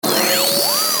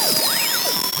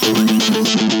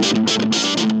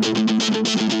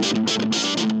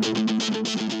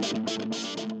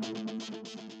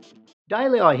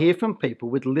Daily I hear from people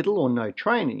with little or no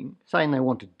training saying they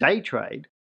want to day trade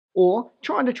or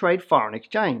trying to trade foreign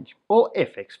exchange, or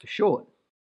FX for short.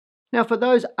 Now, for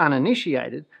those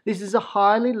uninitiated, this is a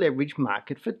highly leveraged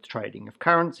market for trading of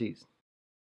currencies.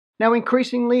 Now,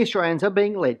 increasingly Australians are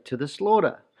being led to the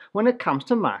slaughter when it comes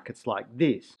to markets like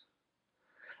this.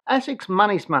 ASIC's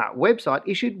MoneySmart website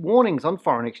issued warnings on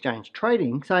foreign exchange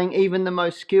trading, saying even the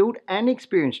most skilled and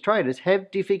experienced traders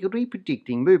have difficulty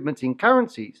predicting movements in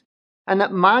currencies, and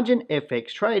that margin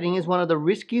FX trading is one of the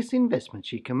riskiest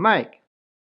investments you can make.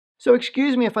 So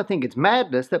excuse me if I think it's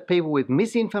madness that people with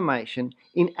misinformation,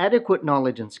 inadequate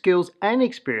knowledge and skills and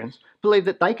experience believe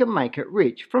that they can make it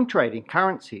rich from trading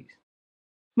currencies.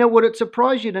 Now, would it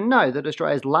surprise you to know that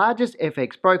Australia's largest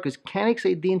FX brokers can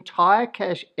exceed the entire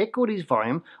cash equities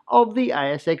volume of the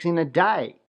ASX in a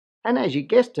day? And as you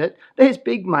guessed it, there's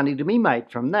big money to be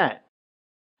made from that.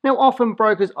 Now, often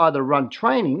brokers either run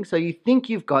training so you think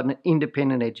you've got an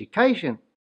independent education.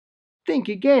 Think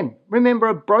again. Remember,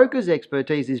 a broker's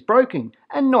expertise is broking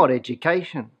and not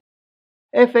education.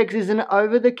 FX is an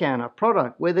over-the-counter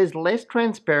product where there's less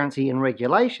transparency and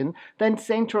regulation than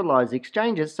centralised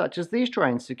exchanges such as the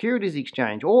Australian Securities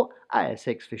Exchange, or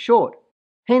ASX for short.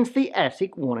 Hence the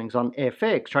ASIC warnings on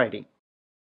FX trading.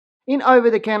 In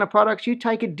over-the-counter products, you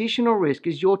take additional risk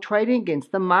as you're trading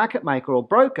against the market maker or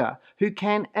broker who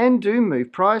can and do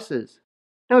move prices.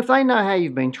 Now, if they know how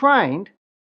you've been trained,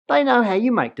 they know how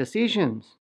you make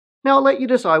decisions. Now, I'll let you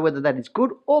decide whether that is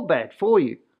good or bad for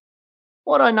you.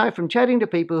 What I know from chatting to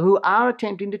people who are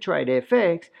attempting to trade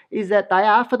FX is that they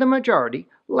are, for the majority,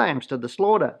 lambs to the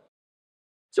slaughter.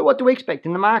 So what do we expect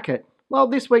in the market? Well,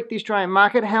 this week the Australian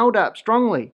market held up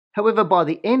strongly. However, by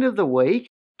the end of the week,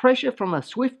 pressure from a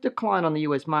swift decline on the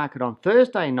US market on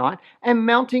Thursday night and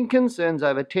mounting concerns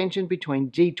over tension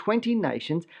between G20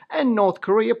 nations and North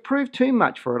Korea proved too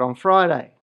much for it on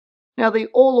Friday. Now, the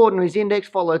All Ordinaries Index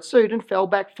followed suit and fell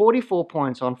back 44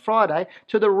 points on Friday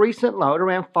to the recent low at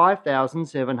around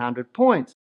 5,700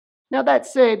 points. Now, that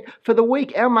said, for the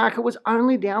week our market was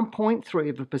only down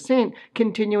 0.3%,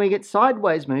 continuing its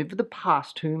sideways move for the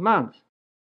past 2 months.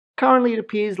 Currently, it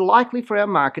appears likely for our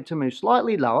market to move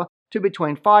slightly lower to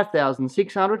between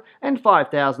 5,600 and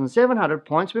 5,700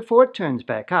 points before it turns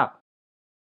back up.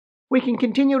 We can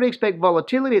continue to expect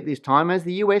volatility at this time as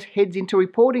the US heads into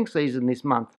reporting season this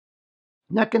month.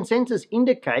 Now, consensus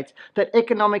indicates that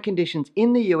economic conditions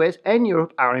in the US and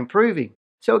Europe are improving.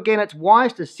 So again, it's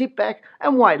wise to sit back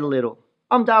and wait a little.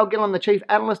 I'm Dale Gillham, the Chief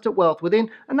Analyst at Wealth Within,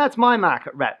 and that's my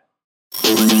market wrap.